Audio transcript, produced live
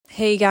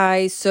Hey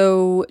guys,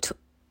 so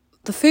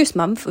the first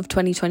month of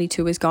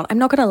 2022 is gone. I'm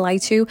not going to lie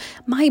to you,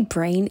 my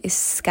brain is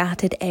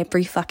scattered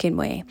every fucking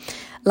way.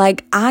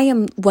 Like, I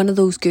am one of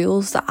those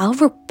girls that I'll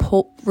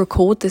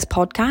record this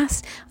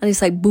podcast and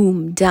it's like,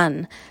 boom,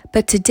 done.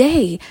 But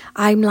today,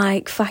 I'm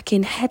like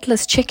fucking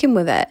headless chicken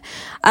with it.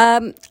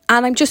 And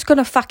I'm just going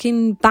to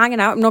fucking bang it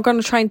out. I'm not going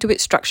to try and do it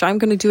structure. I'm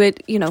going to do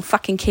it,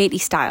 fucking Katie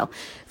style.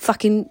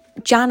 Fucking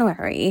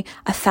January,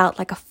 I felt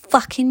like a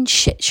fucking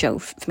shit show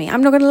for me.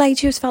 I'm not going to lie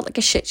to you, it felt like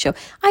a shit show.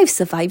 I've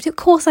survived it, of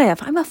course I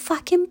have. I'm a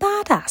fucking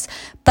badass.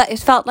 But it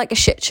felt like a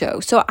shit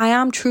show. So I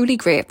am truly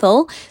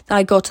grateful that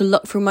I got to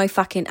look through my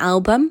fucking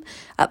album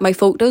at my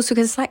photos,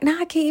 because it's like,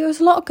 nah, Katie, there was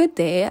a lot of good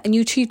there and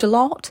you achieved a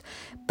lot.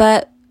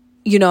 But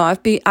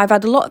I've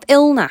had a lot of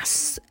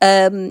illness,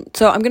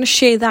 so I'm going to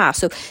share that.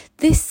 So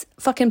this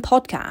fucking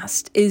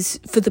podcast is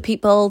for the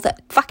people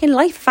that fucking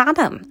life had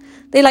them.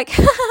 They like,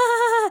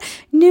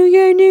 new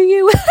year, new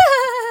you.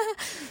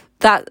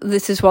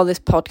 This is what this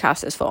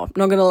podcast is for. I'm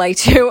not going to lie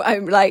to you.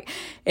 I'm like,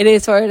 it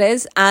is what it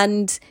is.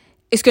 And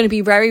it's going to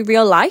be very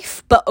real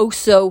life, but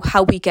also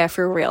how we get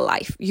through real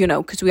life,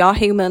 because we are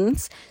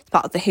humans. It's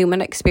part of the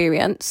human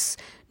experience.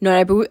 Not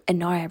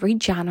every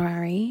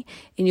January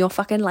in your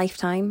fucking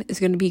lifetime is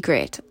going to be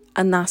great.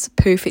 And that's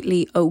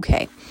perfectly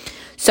okay.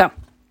 So,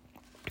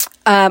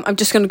 I'm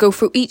just going to go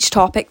through each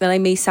topic, then I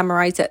may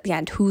summarize at the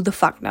end. Who the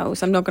fuck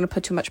knows? I'm not going to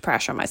put too much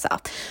pressure on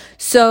myself.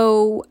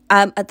 So,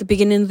 at the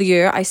beginning of the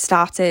year, I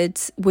started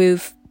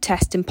with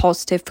testing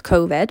positive for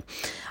COVID.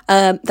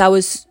 That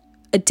was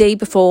a day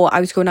before I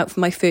was going out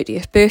for my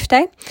 30th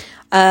birthday.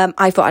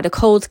 I thought I had a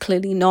cold,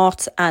 clearly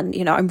not. And,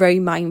 I'm very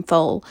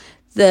mindful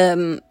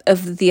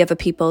of the other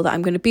people that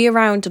I'm going to be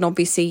around, and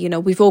obviously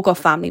we've all got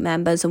family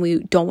members and we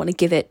don't want to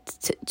give it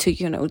to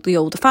the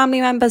older family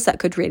members that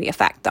could really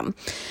affect them.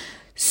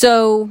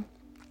 So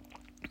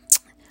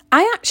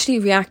I actually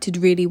reacted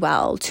really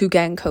well to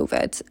getting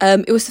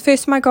COVID. It was the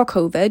first time I got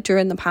COVID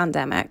during the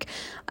pandemic.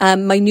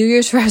 My New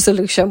Year's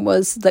resolution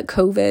was that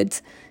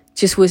COVID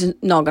just was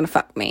not going to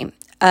fuck me,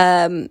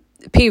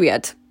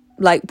 period.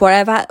 Like,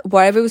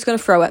 whatever it was going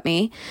to throw at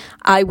me,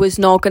 I was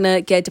not going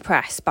to get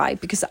depressed by,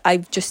 because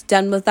I've just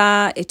done with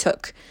that. It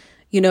took,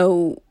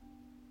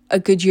 a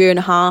good year and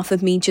a half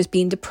of me just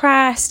being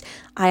depressed.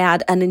 I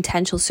had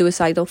unintentional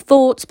suicidal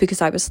thoughts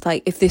because I was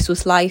like, if this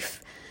was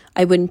life,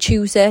 I wouldn't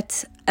choose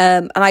it.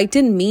 And I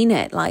didn't mean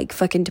it like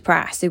fucking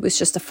depressed. It was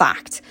just a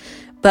fact.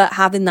 But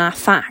having that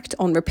fact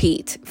on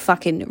repeat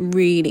fucking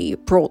really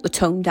brought the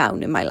tone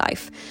down in my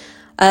life.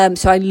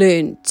 So I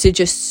learned to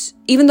just,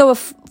 even though a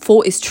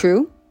thought is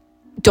true,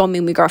 don't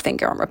mean we got our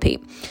finger on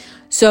repeat.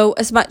 So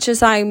as much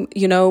as I'm,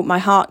 my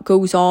heart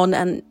goes on,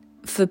 and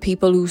for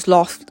people who's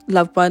lost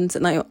loved ones,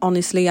 and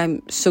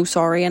I'm so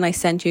sorry, and I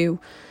send you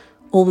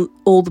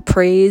all the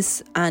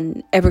praise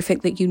and everything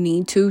that you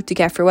need to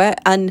get through it.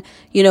 And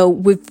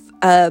with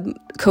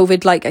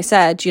COVID, like I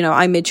said,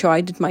 I made sure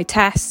I did my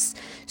tests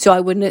so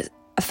I wouldn't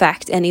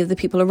affect any of the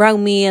people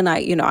around me, and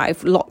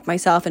I've locked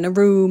myself in a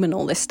room and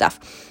all this stuff.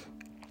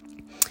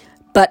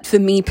 But for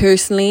me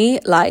personally,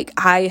 like,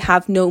 I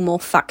have no more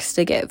fucks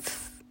to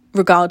give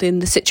regarding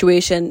the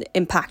situation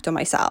impact on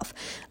myself.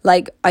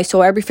 Like, I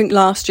saw everything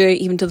last year,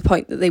 even to the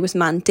point that they was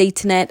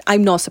mandating it.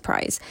 I'm not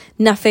surprised.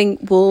 Nothing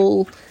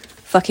will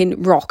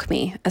fucking rock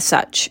me as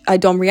such. I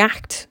don't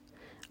react.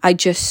 I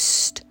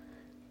just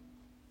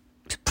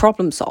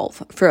problem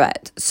solve through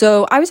it.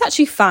 So I was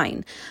actually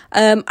fine.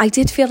 I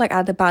did feel like I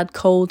had a bad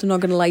cold, I'm not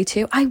going to lie to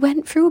you. I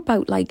went through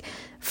about like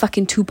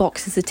fucking 2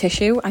 boxes of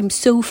tissue. I'm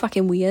so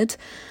fucking weird.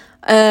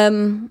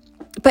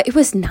 But it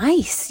was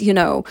nice, in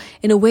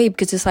a way,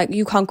 because it's like,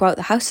 you can't go out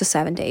the house for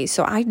 7 days.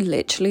 So I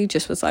literally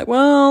just was like,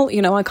 well,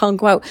 I can't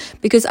go out,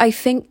 because I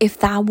think if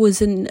that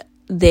wasn't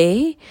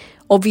there,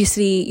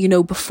 obviously,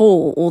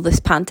 before all this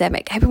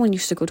pandemic, everyone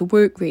used to go to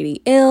work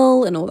really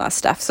ill and all that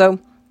stuff. So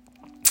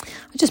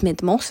I just made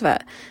the most of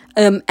it.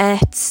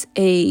 Ate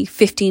a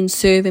 15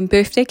 serving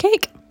birthday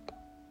cake,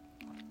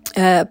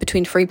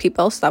 between 3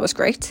 people. So that was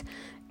great.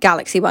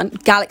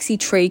 Galaxy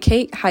tray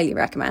cake, highly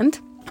recommend.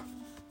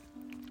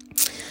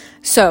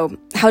 So,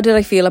 how did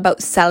I feel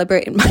about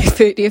celebrating my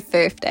 30th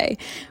birthday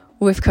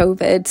with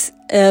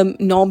COVID,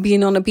 not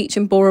being on a beach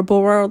in Bora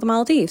Bora or the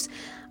Maldives?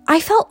 I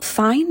felt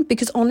fine,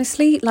 because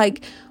honestly,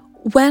 like,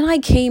 when I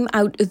came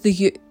out of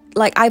the,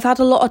 like, I've had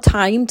a lot of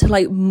time to,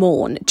 like,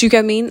 mourn. Do you get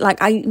what I mean?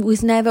 Like, I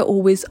was never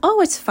always,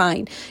 oh, it's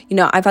fine.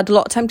 I've had a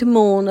lot of time to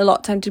mourn, a lot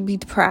of time to be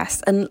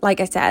depressed. And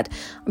like I said,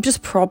 I'm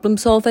just problem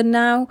solving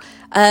now.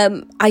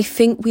 I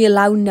think we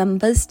allow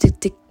numbers to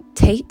dictate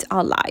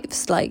our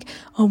lives. Like,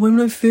 oh, when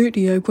I'm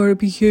 30, I've got to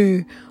be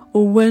here.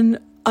 Or when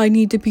I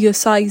need to be a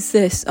size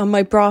this, and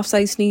my bra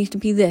size needs to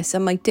be this,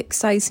 and my dick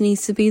size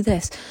needs to be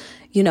this,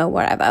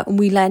 whatever. And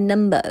we let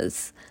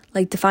numbers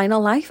like define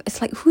our life.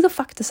 It's like, who the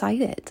fuck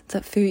decided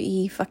that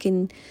 30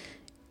 fucking,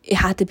 it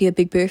had to be a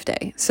big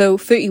birthday? So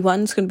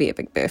 31 is going to be a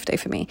big birthday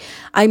for me.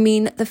 I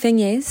mean, the thing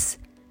is,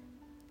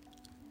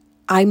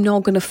 I'm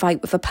not going to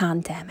fight with a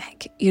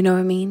pandemic. You know what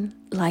I mean?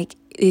 Like,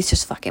 it's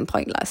just fucking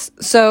pointless.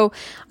 So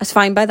I was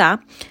fine by that.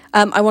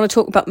 I want to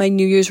talk about my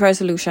New Year's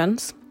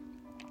resolutions.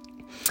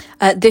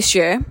 This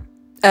year,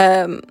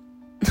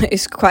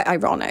 it's quite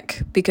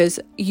ironic because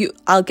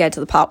I'll get to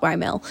the part where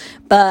I'm ill,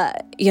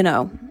 but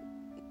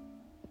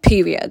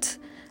period,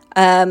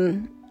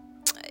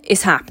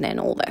 is happening,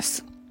 all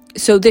this.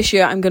 So this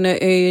year I'm going to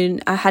earn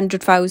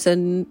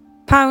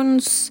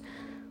 £100,000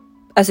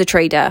 as a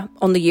trader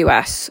on the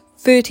US,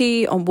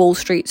 30 on Wall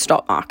Street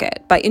stock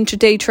market. By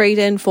intraday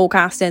trading,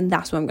 forecasting,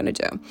 that's what I'm going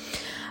to do.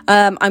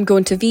 I'm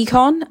going to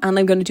VCon and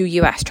I'm going to do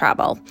US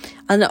travel.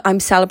 And I'm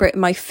celebrating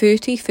my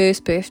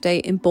 31st birthday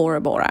in Bora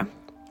Bora.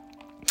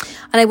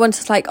 And everyone's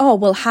just like, oh,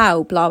 well,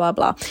 how? Blah, blah,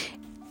 blah.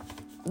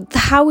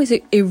 How is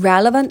it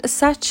irrelevant as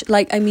such?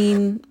 Like, I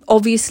mean,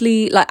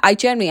 obviously, like, I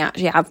generally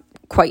actually have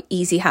quite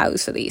easy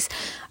hows for these.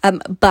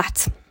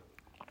 But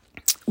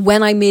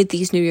when I made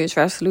these New Year's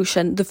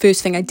resolution, the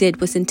first thing I did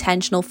was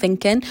intentional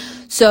thinking.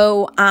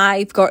 So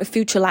I've got a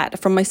future letter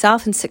from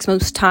myself in 6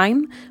 months'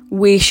 time,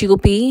 where she'll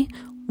be,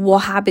 what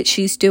habits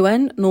she's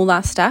doing, and all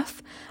that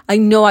stuff. I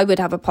know I would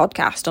have a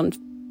podcast on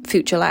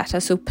future letter,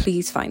 so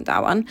please find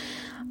that one.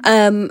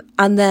 And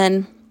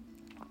then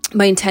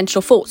my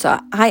intentional thoughts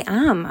are, I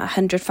am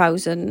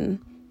 100,000,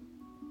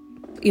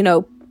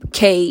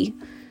 K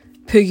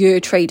per year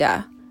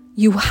trader.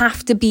 You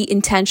have to be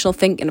intentional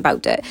thinking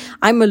about it.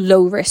 I'm a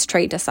low risk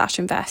trader /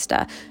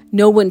 investor.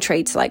 No one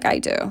trades like I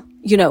do.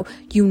 You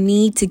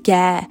need to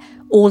get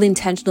all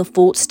intentional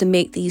thoughts to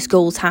make these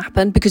goals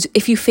happen, because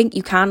if you think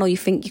you can or you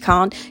think you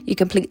can't, you're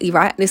completely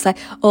right. And it's like,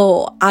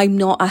 oh, I'm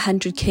not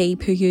 100k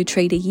per year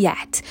trader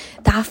yet.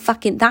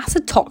 That's a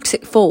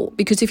toxic thought,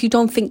 because if you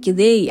don't think you're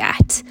there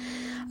yet,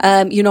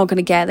 you're not going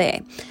to get there.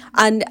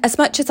 And as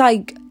much as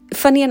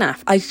funny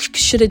enough, I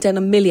should have done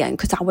 1 million,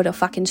 because that would have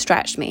fucking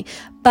stretched me.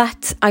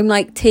 But I'm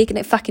like taking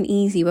it fucking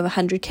easy with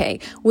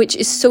 100k, which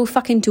is so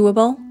fucking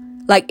doable.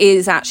 Like, it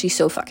is actually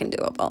so fucking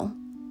doable.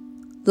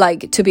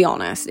 Like, to be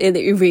honest, it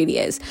really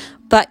is.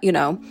 But,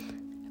 it's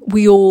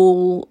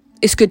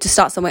good to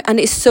start somewhere. And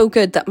it's so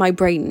good that my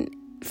brain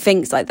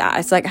thinks like that.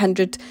 It's like 1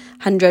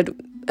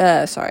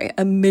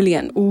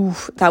 million. Ooh,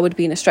 that would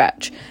be in a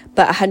stretch.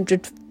 But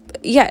 100,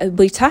 yeah, it'd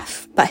be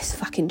tough, but it's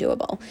fucking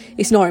doable.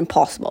 It's not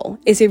impossible.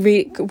 Is it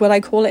really, would I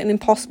call it an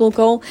impossible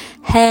goal?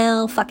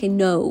 Hell fucking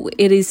no.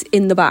 It is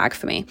in the bag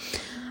for me.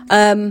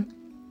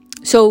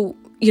 So,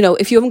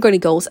 if you haven't got any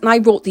goals, and I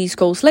wrote these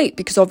goals late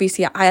because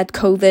obviously I had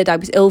COVID, I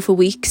was ill for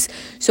weeks.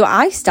 So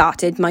I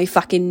started my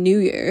fucking new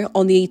year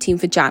on the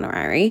 18th of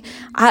January,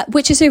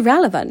 which is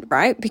irrelevant,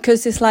 right?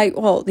 Because it's like,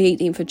 well, the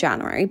 18th of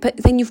January, but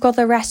then you've got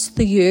the rest of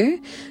the year.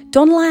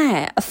 Don't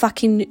let a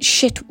fucking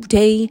shit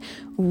day,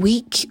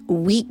 week,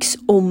 weeks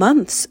or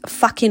months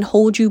fucking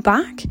hold you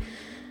back.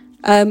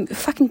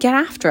 Fucking get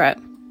after it.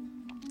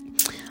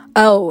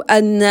 Oh,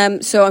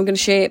 and so I'm going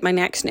to share my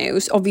next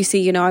news.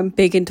 Obviously, I'm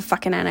big into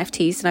fucking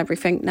NFTs and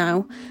everything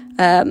now,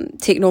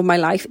 taking over my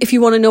life. If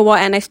you want to know what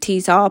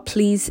NFTs are,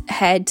 please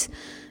head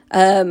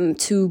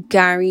to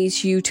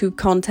Gary's YouTube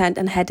content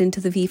and head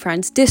into the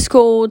VeeFriends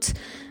Discord.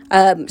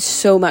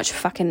 So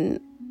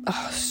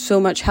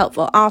much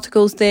helpful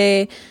articles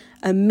there.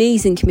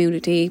 Amazing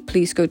community.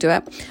 Please go do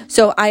it.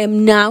 So I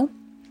am now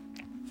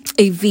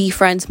a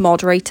VeeFriends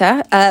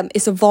moderator.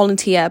 It's a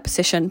volunteer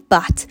position,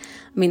 but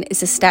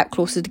it's a step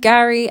closer to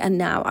Gary, and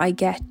now I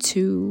get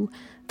to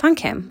thank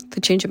him for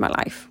changing my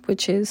life,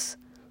 which is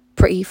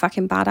pretty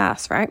fucking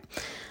badass, right?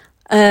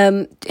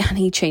 And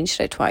he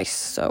changed it twice.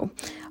 So,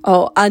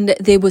 and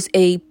there was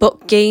a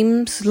book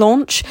games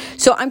launch.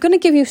 So I'm going to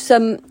give you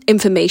some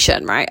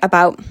information, right,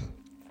 about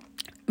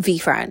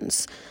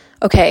VeeFriends.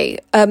 Okay,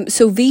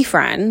 so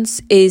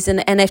VeeFriends is an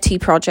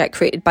NFT project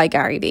created by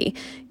Gary Vee.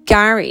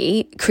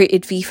 Gary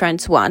created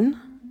VeeFriends 1.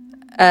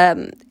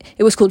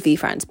 It was called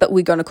VeeFriends, but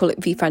we're going to call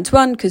it VeeFriends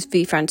 1 because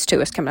VeeFriends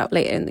 2 is coming out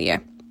later in the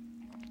year.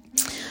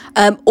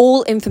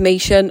 All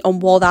information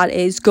on what that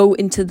is, go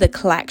into the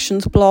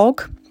collections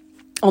blog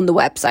on the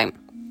website,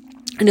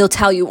 and it'll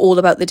tell you all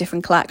about the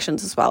different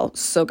collections as well.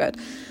 So good.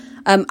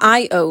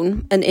 I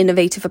own an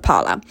innovative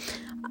Apala,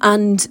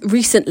 and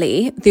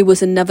recently there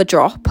was another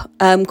drop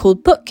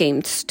called Book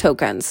Games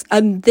tokens,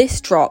 and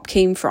this drop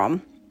came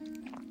from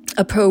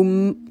a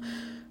promo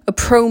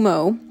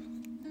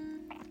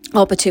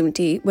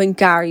opportunity when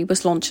Gary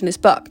was launching his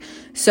book.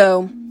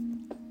 So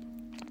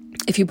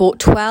if you bought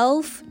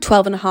 12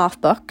 and a half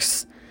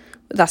books,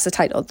 that's the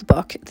title of the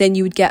book, then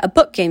you would get a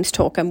Book Games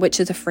token, which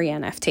is a free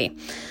NFT.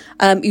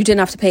 You didn't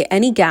have to pay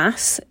any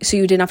gas, so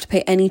you didn't have to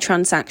pay any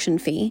transaction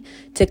fee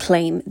to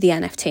claim the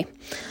NFT.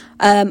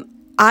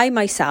 I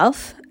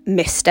myself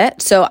missed it,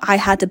 so I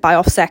had to buy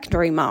off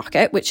secondary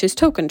market, which is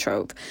Token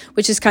Trove,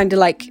 which is kind of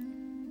like,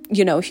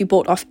 if you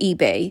bought off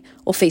eBay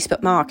or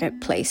Facebook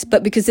Marketplace.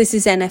 But because this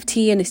is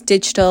NFT and it's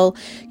digital,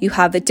 you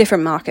have a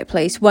different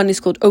marketplace. One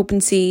is called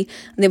OpenSea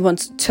and the other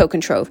one's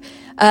Token Trove.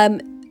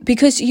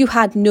 Because you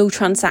had no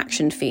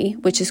transaction fee,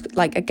 which is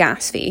like a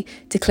gas fee,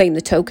 to claim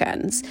the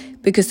tokens,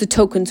 because the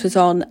tokens was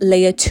on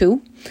layer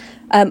 2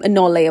 and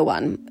not layer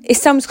 1. It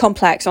sounds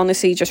complex,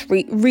 honestly, just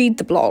read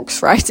the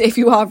blogs, right? If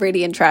you are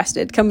really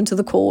interested, come into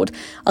the Cord.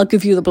 I'll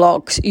give you the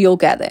blogs, you'll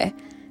get there.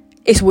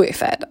 it's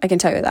worth it. I can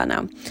tell you that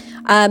now.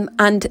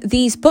 And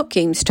these Book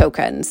Games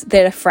tokens,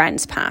 they're a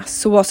Friends Pass.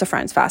 So what's a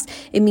Friends Pass?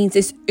 It means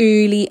it's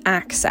early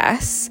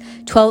access,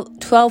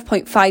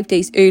 12.5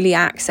 days early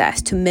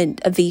access to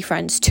mint a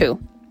VeeFriends 2.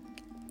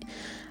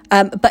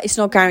 But it's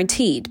not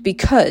guaranteed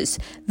because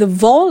the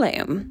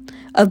volume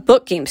of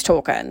Book Games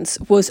tokens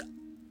was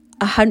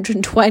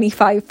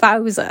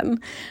 125,000,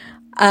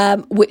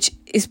 which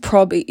is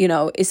probably,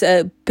 is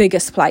a bigger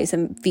supply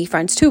than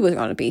VeeFriends 2 was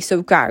going to be.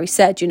 So Gary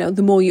said,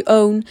 the more you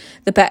own,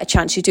 the better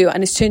chance you do.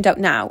 And it's turned out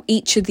now,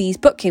 each of these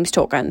Book Games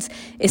tokens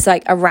is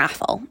like a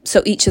raffle.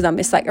 So each of them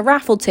is like a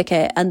raffle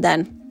ticket, and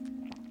then,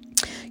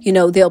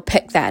 they'll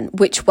pick then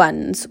which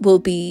ones will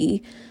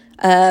be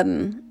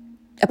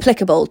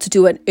applicable to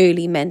do an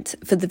early mint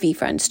for the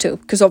VeeFriends 2.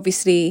 Because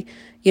obviously,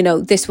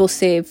 this will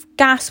save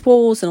gas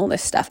walls and all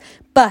this stuff.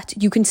 But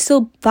you can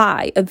still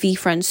buy a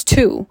VeeFriends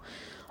 2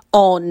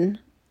 on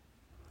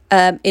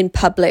in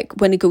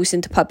public when it goes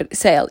into public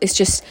sale. It's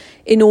just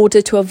in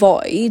order to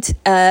avoid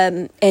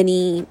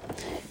any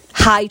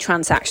high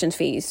transaction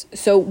fees.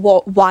 So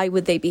why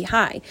would they be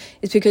high?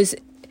 It's because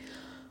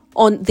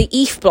on the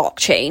ETH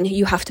blockchain,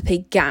 you have to pay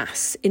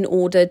gas in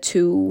order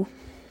to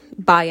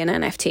buy an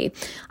NFT.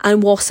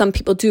 And what some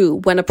people do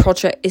when a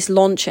project is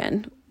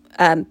launching,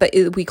 but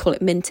we call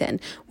it minting,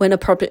 when a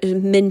project is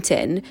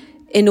minting,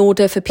 in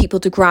order for people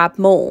to grab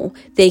more,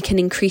 they can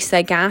increase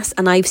their gas.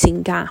 And I've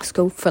seen gas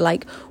go for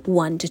like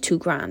 $1,000 to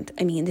 $2,000.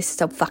 I mean, this is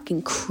how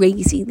fucking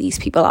crazy these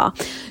people are.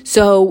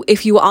 So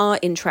if you are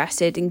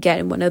interested in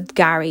getting one of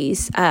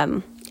Gary's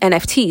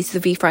NFTs,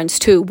 the VeeFriends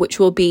 2, which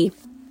will be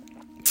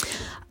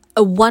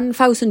a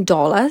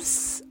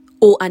 $1,000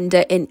 or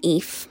under in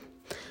ETH.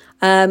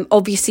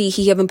 Obviously,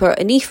 he haven't put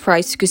an ETH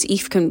price because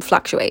ETH can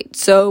fluctuate.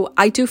 So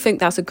I do think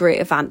that's a great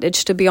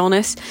advantage, to be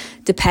honest,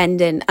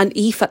 depending. And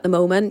ETH at the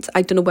moment,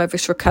 I don't know whether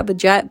it's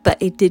recovered yet,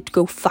 but it did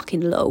go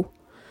fucking low.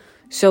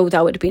 So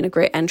that would have been a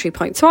great entry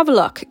point. So have a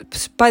look.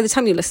 By the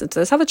time you listen to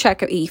this, have a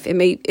check at ETH.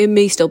 It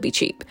may still be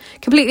cheap.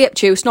 Completely up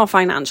to you. It's not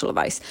financial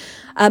advice.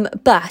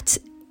 But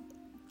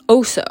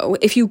also,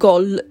 if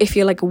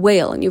you're like a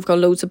whale and you've got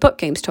loads of Book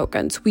Games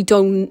tokens, we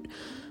don't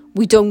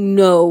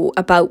know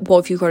about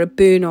what you've got to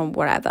burn or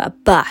whatever,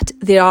 but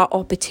there are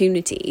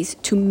opportunities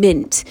to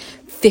mint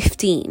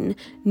 15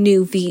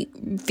 new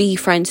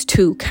VeeFriends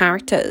 2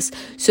 characters.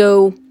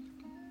 So,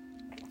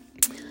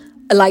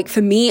 like,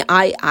 for me,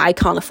 I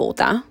can't afford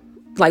that,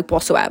 like,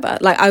 whatsoever.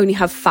 Like, I only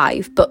have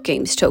 5 Book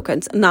Games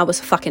tokens, and that was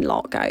a fucking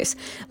lot, guys.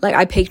 Like,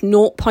 I paid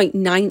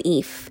 0.9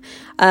 ETH,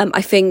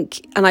 I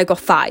think, and I got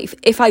 5.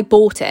 If I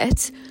bought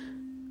it,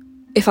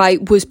 if I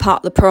was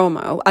part of the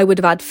promo, I would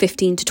have had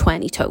 15 to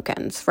 20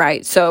 tokens,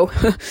 right? So,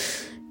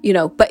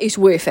 but it's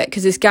worth it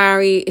because it's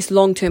Gary, it's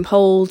long-term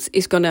holds,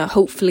 it's going to,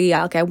 hopefully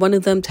I'll get one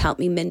of them to help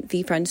me mint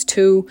VeeFriends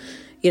 2,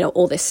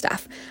 all this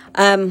stuff.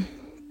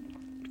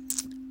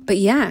 But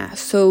yeah,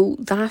 so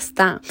that's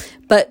that.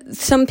 But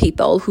some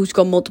people who's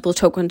got multiple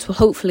tokens will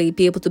hopefully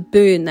be able to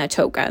burn their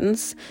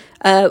tokens.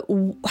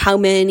 How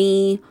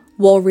many,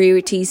 what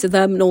rarities of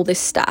them and all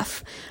this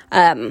stuff.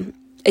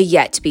 Are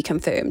yet to be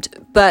confirmed.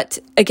 But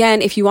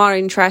again, if you are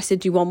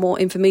interested, you want more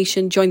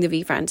information, join the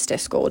VeeFriends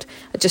Discord.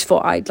 I just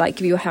thought I'd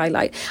give you a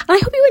highlight. And I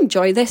hope you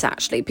enjoy this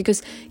actually,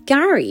 because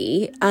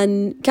Gary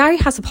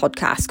has a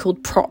podcast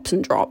called Props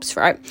and Drops,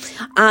 right?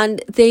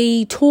 And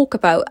they talk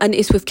about, and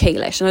it's with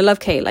Kalish, and I love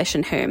Kalish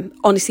and him.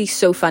 Honestly,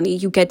 so funny.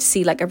 You get to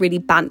see like a really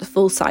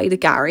banterful side of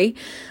Gary.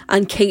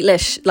 And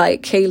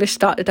Kalish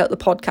started out the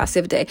podcast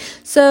the other day.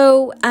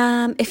 So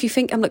if you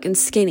think I'm looking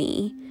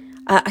skinny,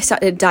 I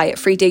started a diet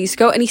 3 days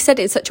ago, and he said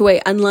it in such a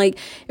way, and like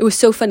it was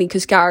so funny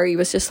because Gary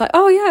was just like,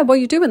 oh yeah, what are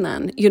you doing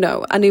then,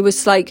 and it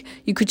was like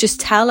you could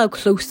just tell how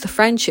close the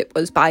friendship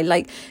was by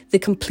like the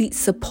complete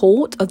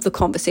support of the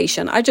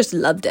conversation. I just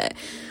loved it.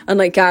 And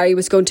like Gary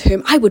was going to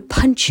him, I would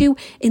punch you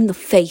in the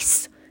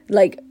face,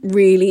 like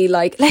really,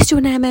 like let's do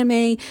an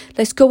MMA,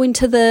 let's go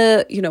into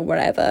the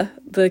wherever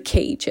the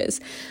cage is.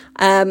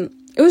 It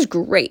was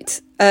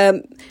great.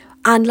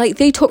 And like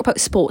they talk about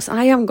sports, and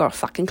I haven't got a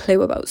fucking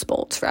clue about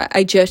sports, right?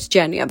 I just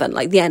genuinely haven't,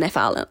 like the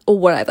NFL or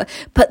whatever.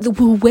 But the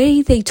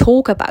way they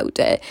talk about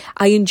it,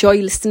 I enjoy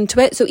listening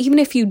to it. So even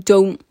if you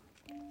don't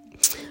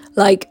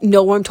like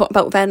know what I'm talking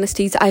about with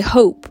NFTs, I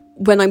hope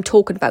when I'm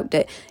talking about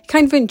it, you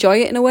kind of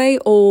enjoy it in a way,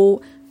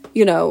 or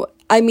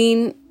I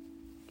mean,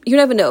 you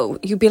never know.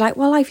 You'd be like,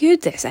 well, I've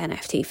heard this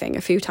NFT thing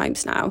a few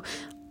times now.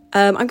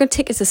 I'm going to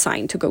take it as a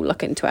sign to go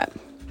look into it.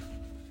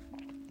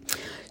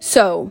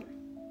 So,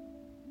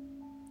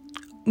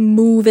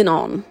 moving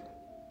on.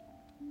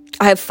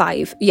 I have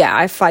 5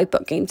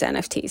 Book Games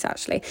NFTs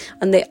actually,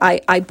 and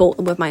I bought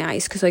them with my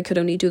eyes because I could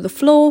only do the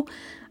floor.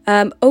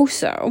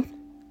 Also,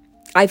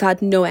 I've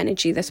had no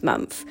energy this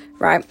month,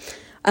 right?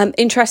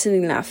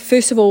 Interestingly enough,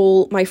 first of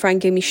all, my friend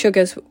gave me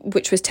sugars,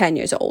 which was 10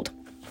 years old.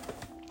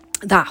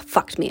 That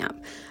fucked me up.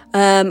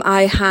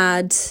 I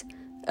had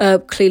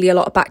clearly a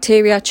lot of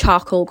bacteria.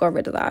 Charcoal got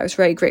rid of that. I was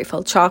very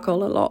grateful.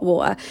 Charcoal, a lot of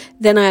water.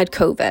 Then I had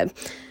COVID.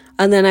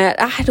 And then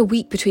I had a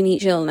week between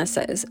each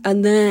illnesses.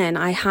 And then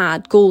I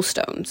had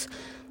gallstones.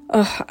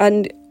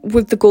 And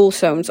with the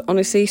gallstones,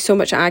 honestly, so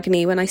much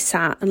agony when I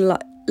sat and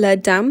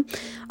laid down.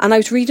 And I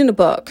was reading a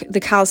book, The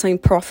Calcine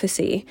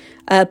Prophecy,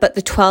 but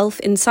the 12th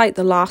Insight,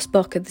 the last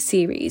book of the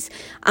series.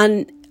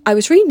 And I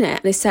was reading it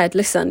and it said,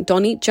 listen,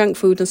 don't eat junk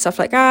food and stuff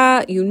like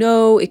that. You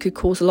know, it could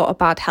cause a lot of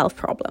bad health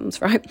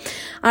problems, right?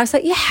 And I was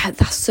like, yeah,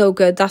 that's so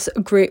good. That's a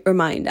great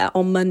reminder.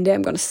 On Monday,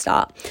 I'm going to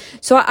start.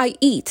 So I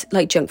eat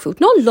like junk food,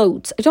 not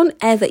loads. I don't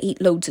ever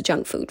eat loads of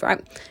junk food,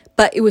 right?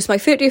 But it was my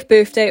 30th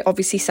birthday,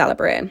 obviously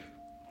celebrating.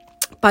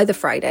 By the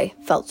Friday,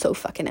 felt so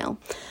fucking ill.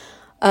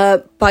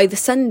 By the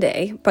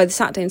Saturday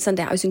and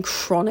Sunday, I was in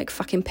chronic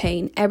fucking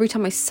pain. Every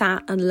time I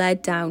sat and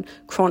laid down,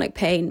 chronic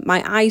pain.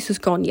 My eyes was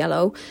gone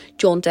yellow,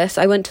 jaundice.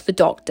 I went to the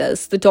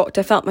doctors. The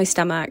doctor felt my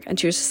stomach and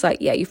she was just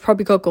like, yeah, you've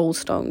probably got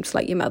gallstones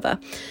like your mother.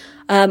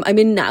 I'm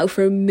in now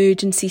for an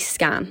emergency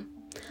scan.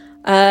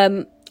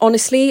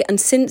 Honestly,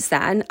 and since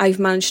then, I've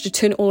managed to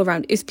turn it all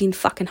around. It's been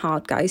fucking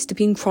hard, guys. To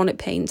be in chronic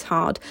pain's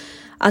hard.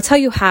 I'll tell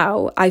you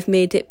how I've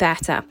made it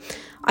better.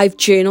 I've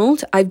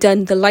journaled, I've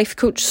done the life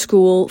coach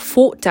school,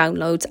 4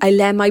 downloads. I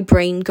let my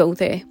brain go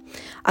there.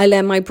 I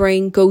let my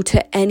brain go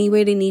to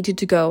anywhere it needed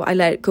to go. I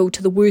let it go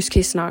to the worst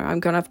case scenario. I'm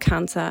going to have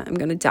cancer. I'm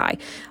going to die.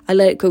 I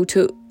let it go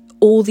to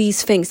all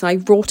these things. And I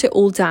wrote it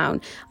all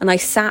down. And I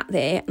sat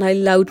there and I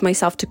allowed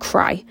myself to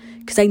cry.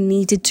 Because I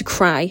needed to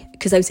cry.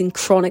 Because I was in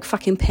chronic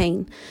fucking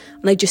pain.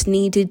 And I just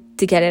needed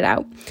to get it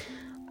out.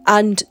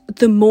 And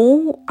the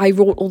more I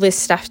wrote all this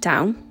stuff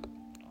down,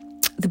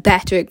 the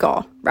better it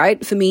got,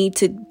 right? For me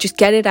to just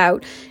get it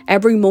out.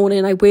 Every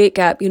morning I wake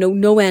up,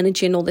 no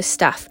energy and all this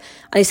stuff.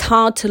 And it's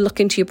hard to look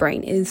into your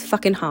brain. It is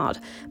fucking hard.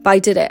 But I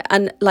did it.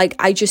 And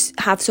I just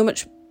have so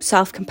much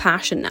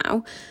self-compassion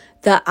now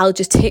that I'll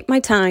just take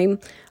my time.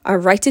 I'll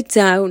write it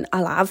down.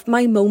 I'll have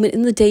my moment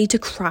in the day to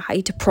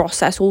cry, to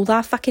process all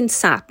that fucking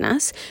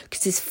sadness.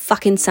 Because it's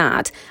fucking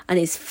sad. And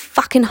it's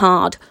fucking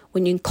hard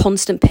when you're in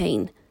constant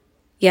pain.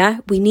 Yeah,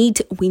 we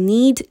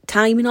need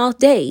time in our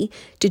day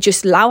to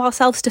just allow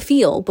ourselves to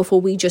feel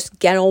before we just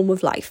get on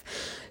with life.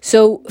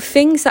 So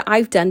things that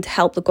I've done to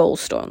help the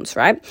gallstones,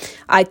 right?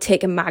 I've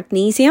taken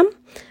magnesium.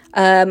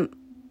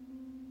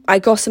 I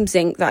got some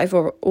zinc that I've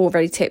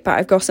already taken, but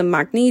I've got some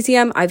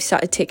magnesium. I've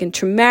started taking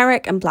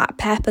turmeric and black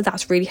pepper.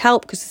 That's really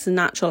helped because it's a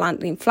natural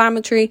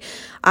anti-inflammatory.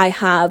 I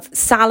have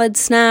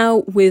salads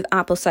now with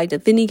apple cider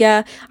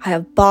vinegar. I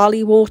have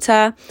barley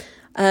water.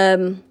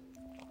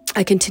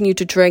 I continue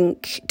to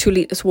drink 2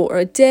 litres water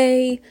a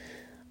day.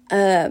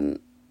 I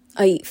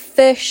eat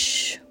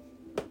fish.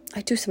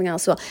 I do something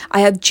else as well. I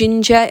have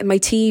ginger in my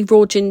tea,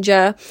 raw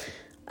ginger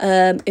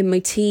in my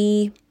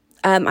tea.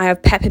 I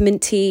have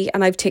peppermint tea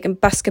and I've taken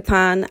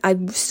Buscopan.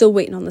 I'm still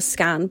waiting on the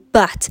scan,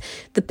 but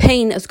the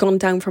pain has gone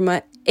down from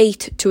a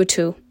 8 to a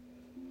 2.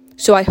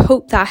 So I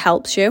hope that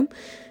helps you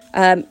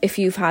if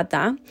you've had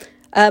that.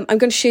 I'm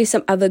going to share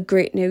some other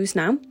great news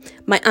now.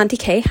 My Auntie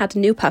Kay had a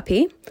new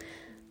puppy.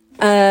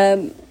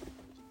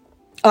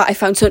 I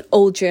found some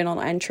old journal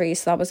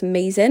entries, so that was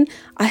amazing.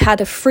 I had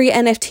a free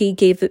NFT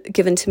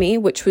given to me,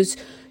 which was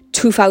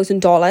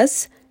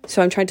 $2,000.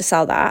 So I'm trying to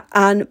sell that.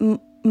 And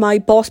my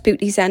Boss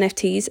Beauty's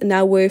NFTs are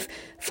now worth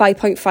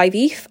 5.5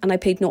 ETH, and I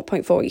paid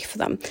 0.4 ETH for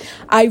them.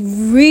 I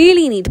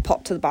really need to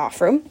pop to the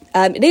bathroom.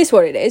 It is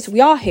what it is.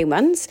 We are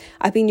humans.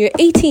 I've been here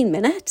 18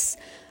 minutes.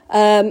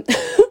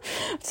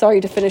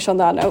 Sorry to finish on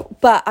that note,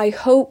 but I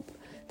hope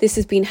this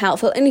has been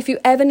helpful. And if you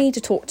ever need to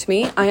talk to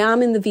me, I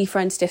am in the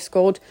VFriends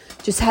Discord.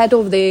 Just head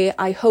over there.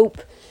 I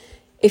hope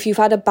if you've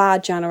had a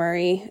bad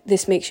January,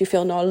 this makes you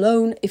feel not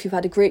alone. If you've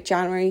had a great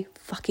January,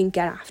 fucking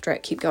get after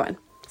it. Keep going.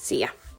 See ya.